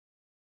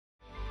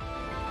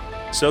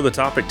So the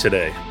topic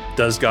today,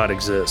 does God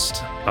exist?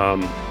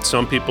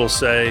 Some people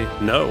say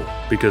no,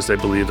 because they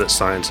believe that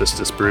science has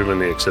disproven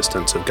the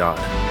existence of God.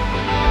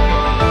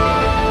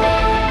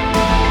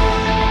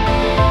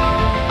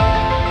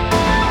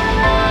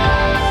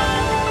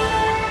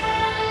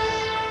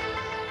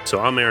 So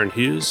I'm Aaron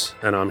Hughes,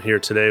 and I'm here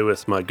today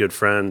with my good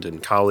friend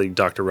and colleague,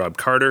 Dr. Rob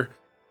Carter.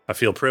 I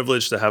feel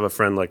privileged to have a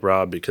friend like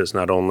Rob because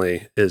not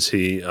only is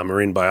he a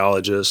marine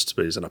biologist,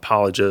 but he's an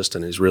apologist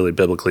and he's really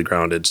biblically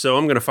grounded. So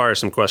I'm going to fire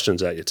some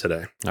questions at you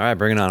today. All right,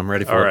 bring it on. I'm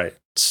ready for it. All right.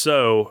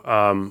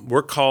 So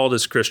we're called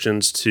as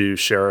Christians to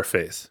share our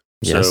faith.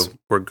 Yes.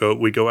 So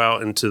we go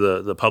out into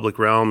the public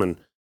realm and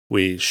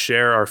we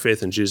share our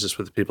faith in Jesus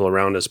with the people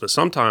around us. But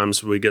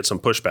sometimes we get some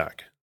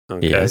pushback.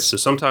 Okay. Yes. So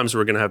sometimes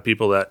we're going to have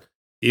people that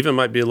even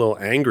might be a little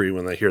angry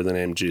when they hear the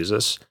name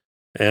Jesus.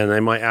 And they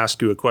might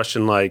ask you a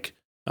question like,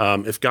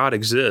 if God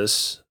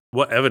exists,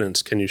 what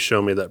evidence can you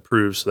show me that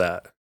proves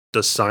that?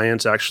 Does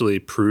science actually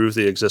prove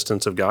the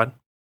existence of God?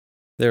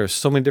 There are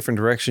so many different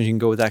directions you can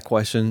go with that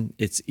question.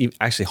 It's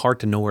actually hard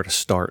to know where to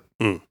start.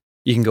 Mm.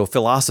 You can go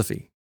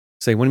philosophy.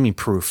 Say, what do you mean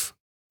proof?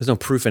 There's no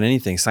proof in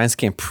anything. Science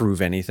can't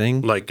prove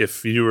anything. Like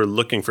if you were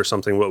looking for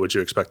something, what would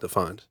you expect to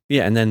find?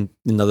 Yeah, and then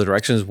in other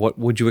directions, what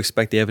would you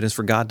expect the evidence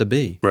for God to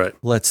be? Right.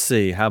 Let's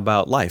see. How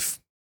about life?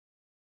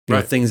 You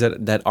know, Right. things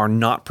that are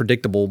not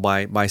predictable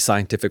by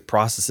scientific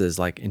processes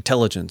like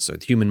intelligence or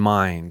the human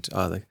mind,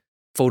 the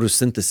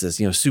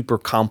photosynthesis, super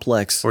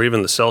complex. Or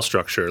even the cell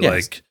structure.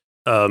 Yes.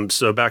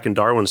 So back in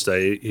Darwin's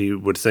day, he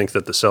would think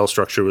that the cell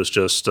structure was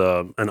just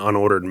an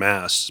unordered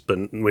mass.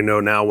 But we know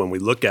now when we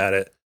look at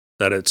it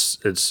that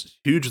it's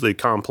hugely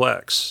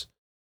complex.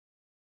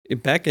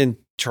 Back in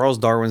Charles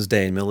Darwin's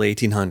day, in the middle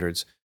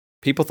 1800s,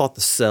 people thought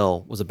the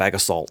cell was a bag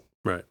of salt.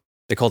 Right.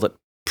 They called it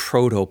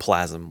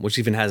protoplasm, which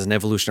even has an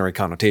evolutionary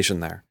connotation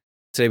there.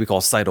 Today we call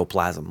it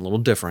cytoplasm, a little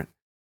different.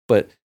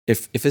 But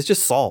if it's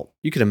just salt,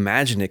 you can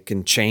imagine it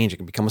can change. It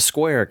can become a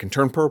square, it can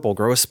turn purple,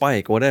 grow a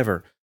spike,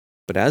 whatever.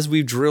 But as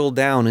we drill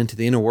down into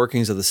the inner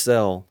workings of the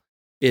cell,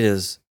 it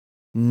is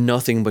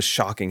nothing but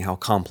shocking how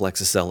complex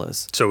a cell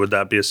is. So would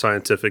that be a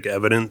scientific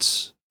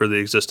evidence for the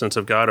existence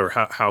of God, or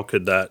how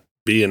could that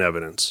be an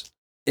evidence?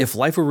 If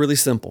life were really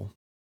simple,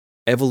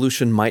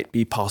 evolution might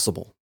be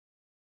possible.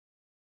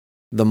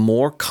 The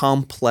more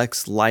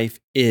complex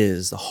life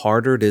is, the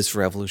harder it is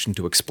for evolution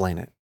to explain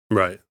it.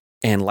 Right.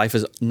 And life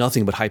is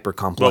nothing but hyper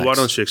complex. Well, why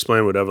don't you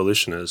explain what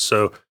evolution is?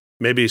 So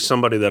maybe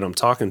somebody that I'm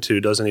talking to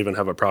doesn't even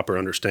have a proper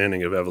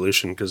understanding of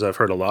evolution, because I've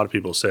heard a lot of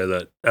people say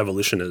that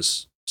evolution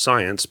is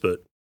science,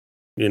 but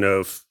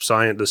if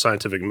the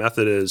scientific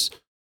method is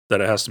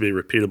that it has to be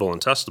repeatable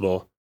and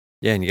testable.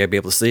 Yeah, and you got to be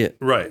able to see it.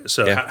 Right.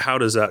 So Yeah. how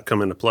does that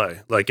come into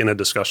play, like in a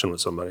discussion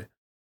with somebody?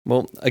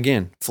 Well,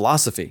 again,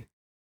 philosophy.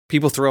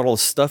 People throw out all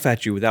this stuff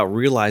at you without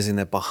realizing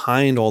that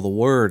behind all the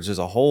words, there's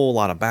a whole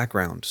lot of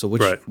background. So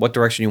what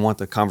direction you want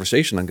the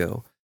conversation to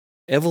go?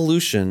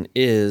 Evolution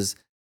is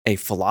a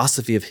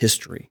philosophy of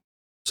history.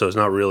 So it's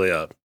not really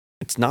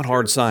It's not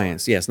hard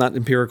science. Yeah, it's not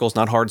empirical. It's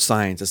not hard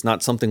science. It's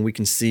not something we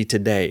can see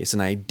today. It's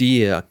an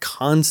idea, a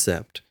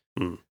concept.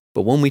 Hmm.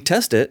 But when we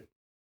test it,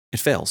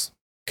 it fails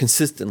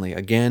consistently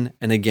again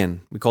and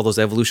again. We call those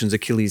evolution's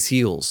Achilles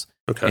heels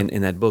okay.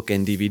 in that book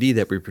and DVD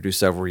that we produced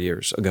several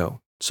years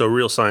ago. So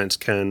real science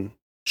can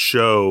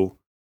show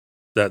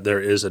that there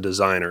is a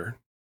designer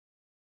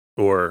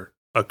or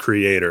a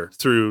creator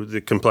through the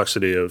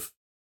complexity of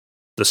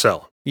the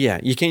cell. Yeah,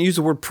 you can't use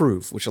the word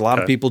prove, which a lot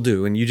of people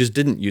do, and you just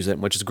didn't use it,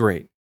 which is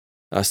great.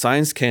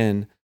 Science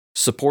can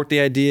support the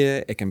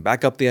idea, it can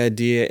back up the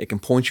idea, it can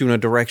point you in a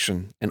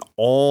direction, and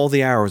all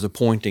the arrows are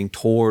pointing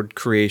toward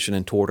creation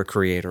and toward a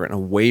creator and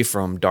away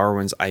from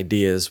Darwin's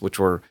ideas, which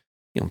were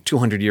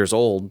 200 years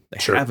old. They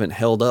Sure. haven't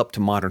held up to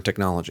modern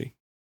technology.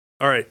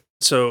 All right.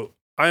 So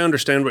I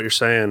understand what you're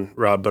saying,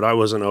 Rob, but I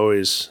wasn't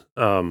always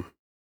a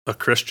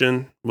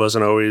Christian,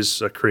 wasn't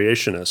always a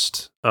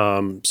creationist.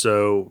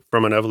 So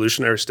from an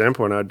evolutionary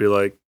standpoint, I'd be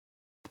like,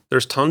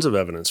 there's tons of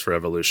evidence for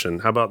evolution.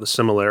 How about the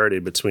similarity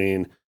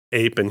between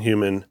ape and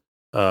human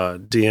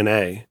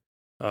DNA?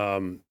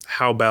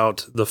 How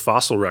about the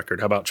fossil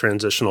record? How about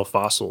transitional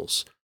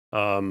fossils?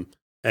 And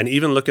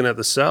even looking at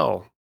the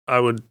cell, I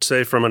would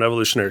say from an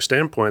evolutionary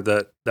standpoint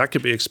that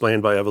could be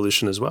explained by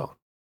evolution as well.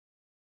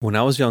 When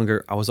I was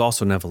younger, I was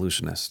also an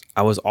evolutionist.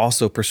 I was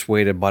also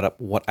persuaded by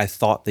what I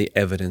thought the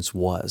evidence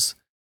was.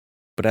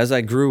 But as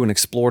I grew and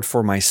explored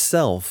for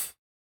myself,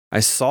 I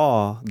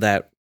saw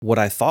that what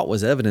I thought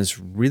was evidence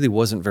really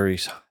wasn't very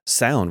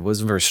sound,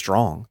 wasn't very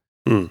strong.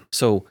 Mm.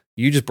 So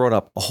you just brought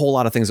up a whole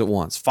lot of things at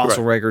once.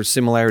 Fossil records,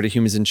 similarity to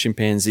humans and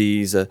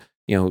chimpanzees,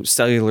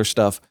 cellular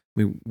stuff.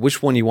 I mean,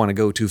 which one you want to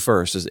go to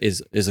first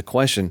is a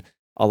question.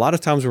 A lot of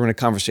times we're in a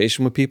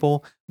conversation with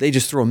people, they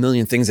just throw a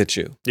million things at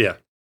you. Yeah.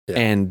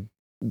 And,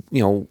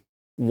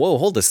 whoa,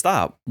 hold it,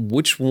 stop.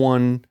 Which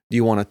one do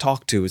you want to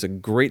talk to is a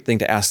great thing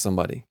to ask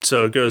somebody.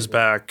 So it goes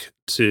back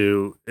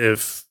to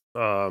if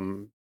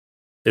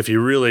you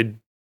really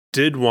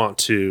did want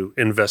to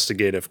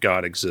investigate if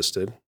God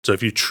existed, so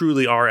if you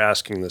truly are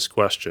asking this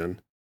question,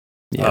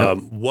 Yeah.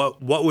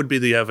 What would be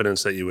the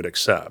evidence that you would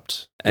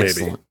accept?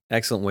 Excellent. Maybe.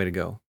 Excellent way to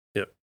go.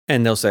 Yep.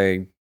 And they'll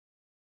say,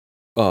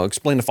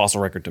 explain the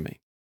fossil record to me.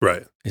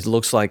 Right. It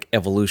looks like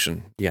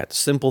evolution. You had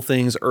simple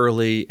things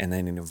early, and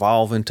then you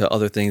evolve into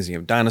other things. You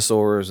have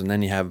dinosaurs, and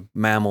then you have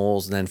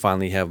mammals, and then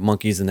finally you have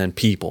monkeys, and then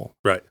people.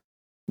 Right.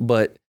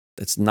 But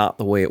that's not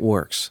the way it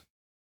works.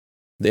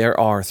 There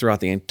are, throughout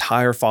the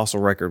entire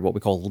fossil record, what we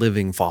call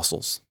living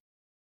fossils.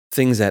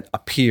 Things that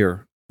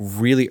appear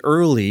really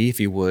early, if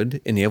you would,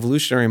 in the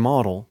evolutionary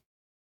model,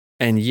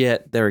 and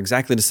yet they're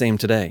exactly the same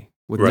today,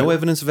 with no Right.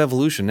 evidence of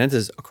evolution. That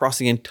is across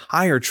the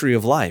entire tree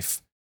of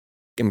life.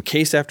 In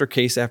case after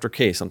case after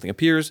case, something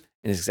appears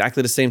and it's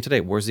exactly the same today.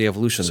 Where's the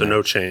evolution? So there?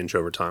 no change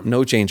over time.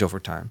 No change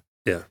over time.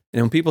 Yeah.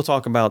 And when people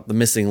talk about the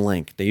missing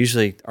link, they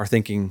usually are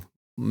thinking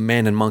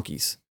man and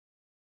monkeys.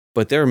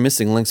 But there are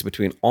missing links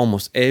between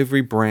almost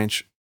every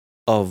branch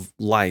of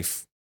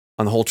life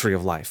on the whole tree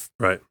of life.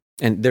 Right.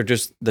 And they're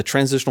just, the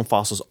transitional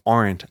fossils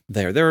aren't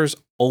there. There's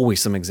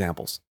always some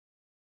examples.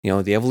 You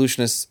know, the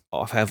evolutionists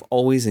have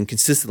always and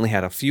consistently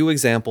had a few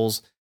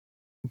examples,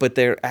 but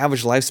their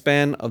average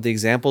lifespan of the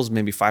examples,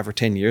 maybe 5 or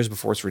 10 years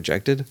before it's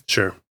rejected.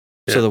 Sure.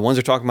 Yeah. So the ones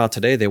they're talking about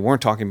today, they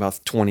weren't talking about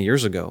 20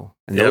 years ago.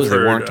 And Yeah, those they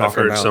weren't I've talking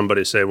heard about.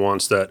 somebody say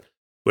once that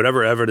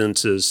whatever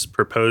evidence is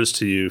proposed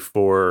to you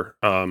for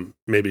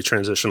maybe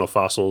transitional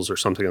fossils or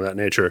something of that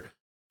nature,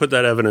 put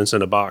that evidence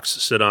in a box,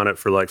 sit on it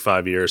for like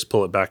 5 years,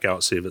 pull it back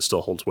out, see if it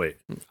still holds weight.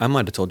 I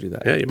might have told you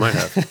that. Yeah, you might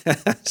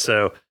have.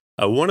 So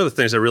one of the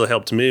things that really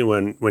helped me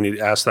when you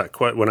asked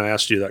when I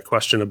asked you that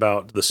question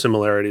about the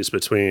similarities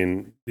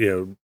between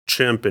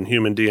chimp and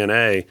human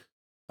DNA,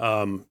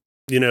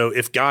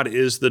 if God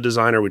is the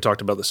designer, we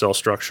talked about the cell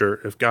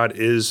structure. If God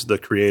is the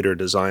creator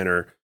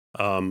designer,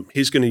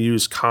 he's going to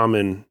use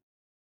common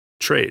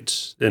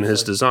traits in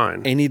his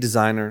design. Any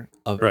designer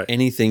of Right.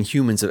 anything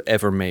humans have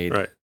ever made.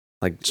 Right.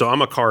 Like, So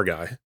I'm a car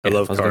guy. I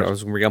love cars. I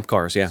was going to bring up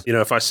cars, yeah.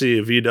 If I see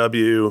a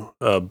VW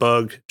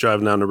Bug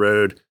driving down the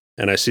road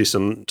and I see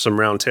some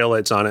round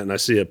taillights on it and I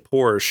see a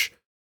Porsche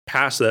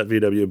pass that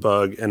VW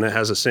Bug and it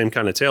has the same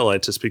kind of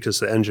taillights, it's because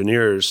the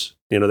engineers,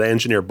 they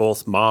engineer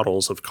both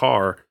models of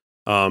car.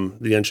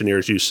 The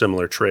engineers use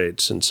similar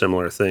traits and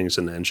similar things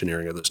in the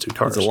engineering of those two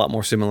cars. There's a lot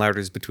more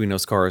similarities between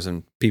those cars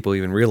than people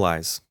even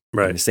realize.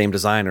 Right. The same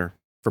designer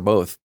for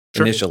both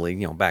Sure. initially,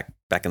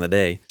 back in the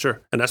day.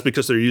 Sure. And that's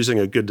because they're using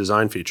a good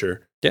design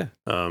feature. Yeah.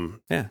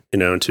 Yeah.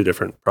 In two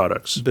different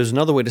products. There's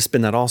another way to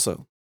spin that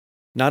also.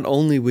 Not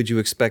only would you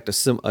expect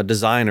a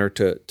designer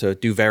to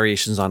do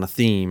variations on a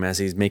theme as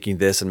he's making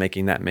this and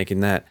making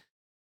that,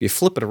 you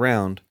flip it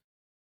around,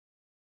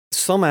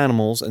 some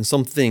animals and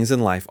some things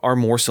in life are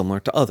more similar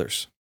to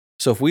others.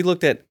 So if we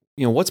looked at,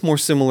 what's more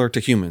similar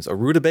to humans, a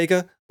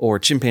rutabaga or a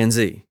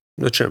chimpanzee?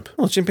 The chimp.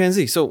 Well,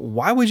 chimpanzee. So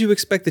why would you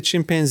expect the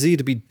chimpanzee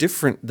to be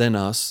different than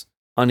us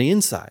on the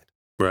inside?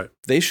 Right.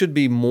 They should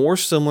be more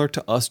similar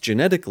to us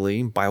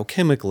genetically,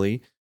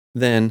 biochemically,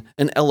 than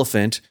an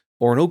elephant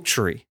or an oak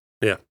tree.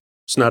 Yeah.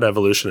 It's not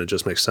evolution. It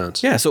just makes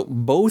sense. Yeah, so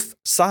both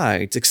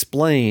sides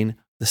explain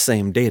the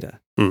same data.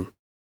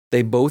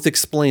 They both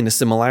explain the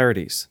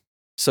similarities.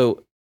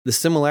 So the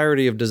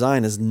similarity of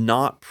design is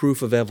not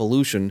proof of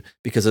evolution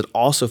because it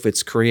also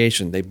fits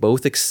creation. They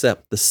both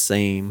accept the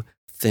same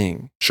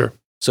thing. Sure.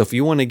 So if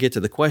you want to get to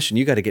the question,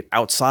 you got to get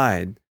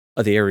outside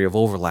of the area of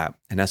overlap,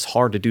 and that's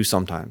hard to do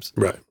sometimes.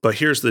 Right. But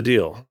here's the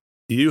deal.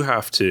 You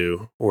have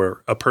to,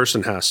 or a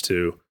person has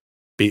to,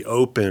 be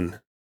open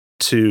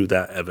to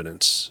that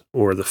evidence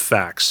or the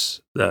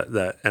facts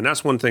that and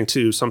that's one thing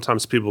too.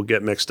 Sometimes people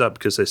get mixed up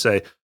because they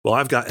say, well,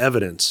 I've got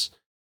evidence,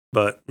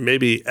 but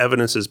maybe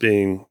evidence is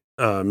being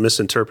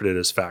misinterpreted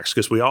as facts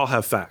because we all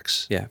have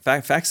facts. Yeah,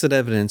 facts and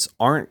evidence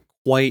aren't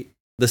quite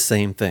the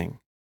same thing.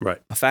 Right.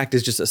 A fact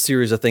is just a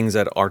series of things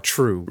that are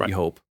true, Right. you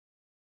hope.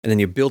 And then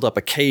you build up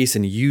a case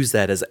and use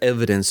that as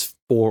evidence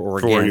for or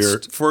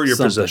against for your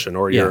something. position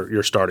or Yeah.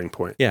 your starting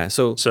point. Yeah,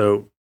 So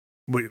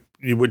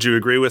would you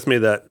agree with me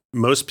that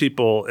most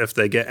people, if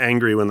they get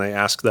angry when they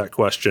ask that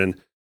question,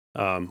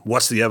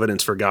 what's the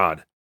evidence for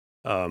God?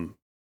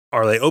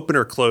 Are they open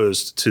or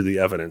closed to the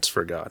evidence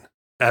for God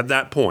at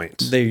that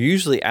point? they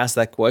usually ask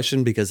that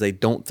question because they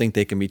don't think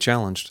they can be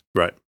challenged.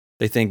 Right.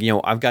 They think,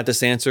 I've got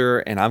this answer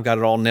and I've got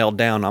it all nailed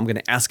down. I'm going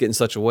to ask it in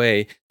such a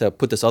way to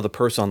put this other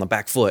person on the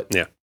back foot.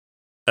 Yeah.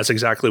 That's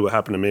exactly what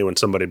happened to me when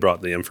somebody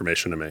brought the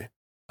information to me.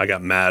 I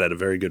got mad at a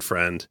very good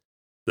friend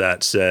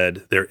that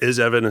said there is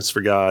evidence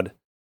for God,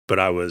 but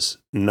I was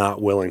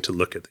not willing to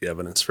look at the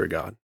evidence for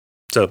God.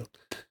 So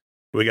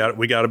we got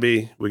to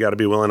be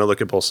willing to look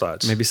at both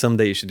sides. Maybe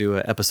someday you should do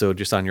an episode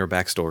just on your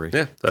backstory.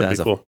 Yeah, that'd That's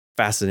be cool.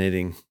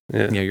 Fascinating,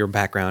 Yeah. your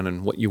background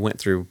and what you went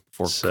through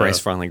before So-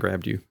 Christ finally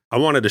grabbed you. I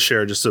wanted to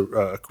share just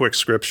a quick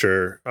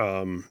scripture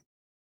when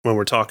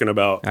we're talking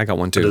about I got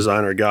one the too.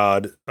 designer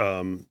God.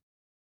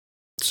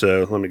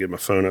 So let me get my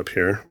phone up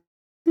here.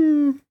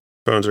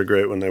 Phones are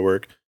great when they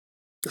work.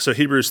 So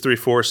Hebrews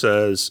 3:4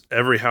 says,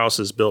 every house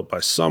is built by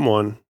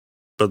someone,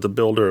 but the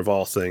builder of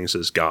all things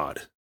is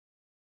God.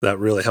 That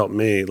really helped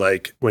me.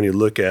 Like when you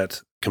look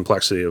at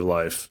complexity of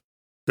life,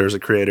 there's a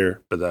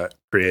creator, but that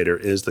creator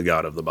is the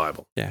God of the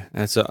Bible. Yeah,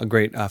 that's a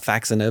great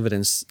facts and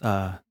evidence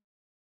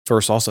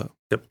verse also.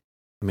 Yep.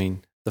 I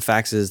mean, the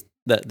facts is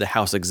that the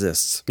house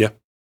exists. Yeah.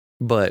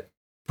 But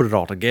put it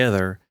all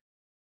together,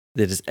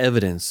 that is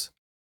evidence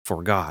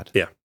for God.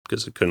 Yeah,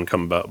 because it couldn't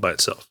come about by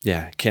itself.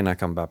 Yeah, it cannot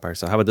come about by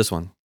itself. How about this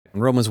one? In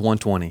Romans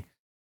 1:20,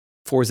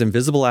 for his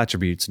invisible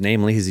attributes,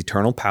 namely his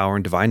eternal power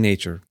and divine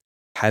nature,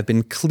 have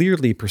been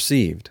clearly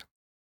perceived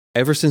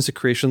ever since the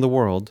creation of the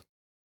world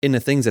in the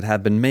things that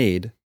have been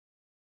made,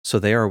 so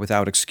they are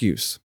without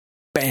excuse.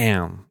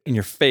 Bam! In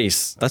your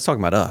face. That's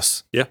talking about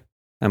us. Yeah.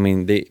 I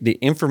mean, the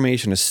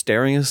information is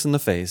staring us in the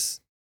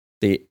face.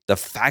 The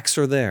facts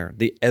are there.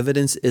 The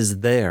evidence is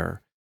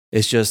there.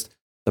 It's just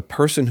the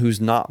person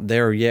who's not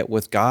there yet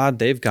with God,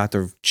 they've got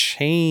to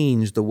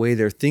change the way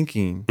they're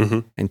thinking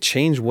and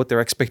change what their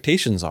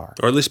expectations are.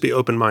 Or at least be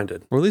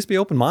open-minded. Or at least be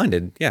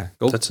open-minded. Yeah.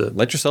 That's it.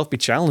 Let yourself be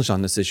challenged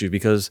on this issue,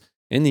 because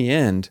in the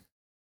end,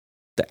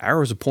 the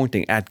arrows are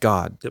pointing at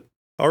God. Yep.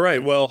 All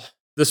right. Well,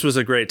 this was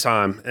a great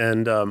time.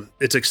 And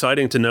it's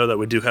exciting to know that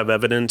we do have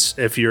evidence.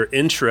 If you're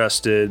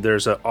interested,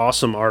 there's an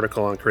awesome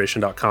article on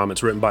creation.com.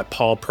 It's written by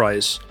Paul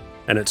Price,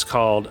 and it's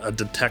called A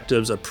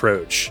Detective's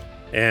Approach.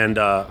 And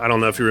I don't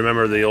know if you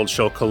remember the old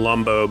show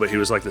Columbo, but he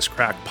was like this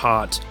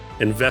crackpot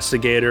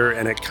investigator.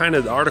 And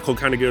the article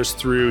kind of goes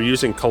through,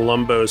 using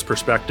Columbo's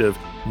perspective,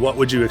 what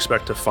would you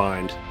expect to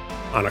find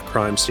on a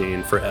crime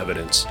scene for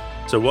evidence?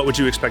 So what would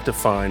you expect to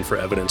find for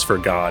evidence for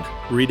God?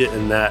 Read it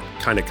in that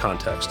kind of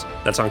context.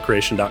 That's on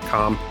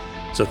creation.com.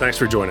 So thanks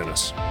for joining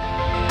us.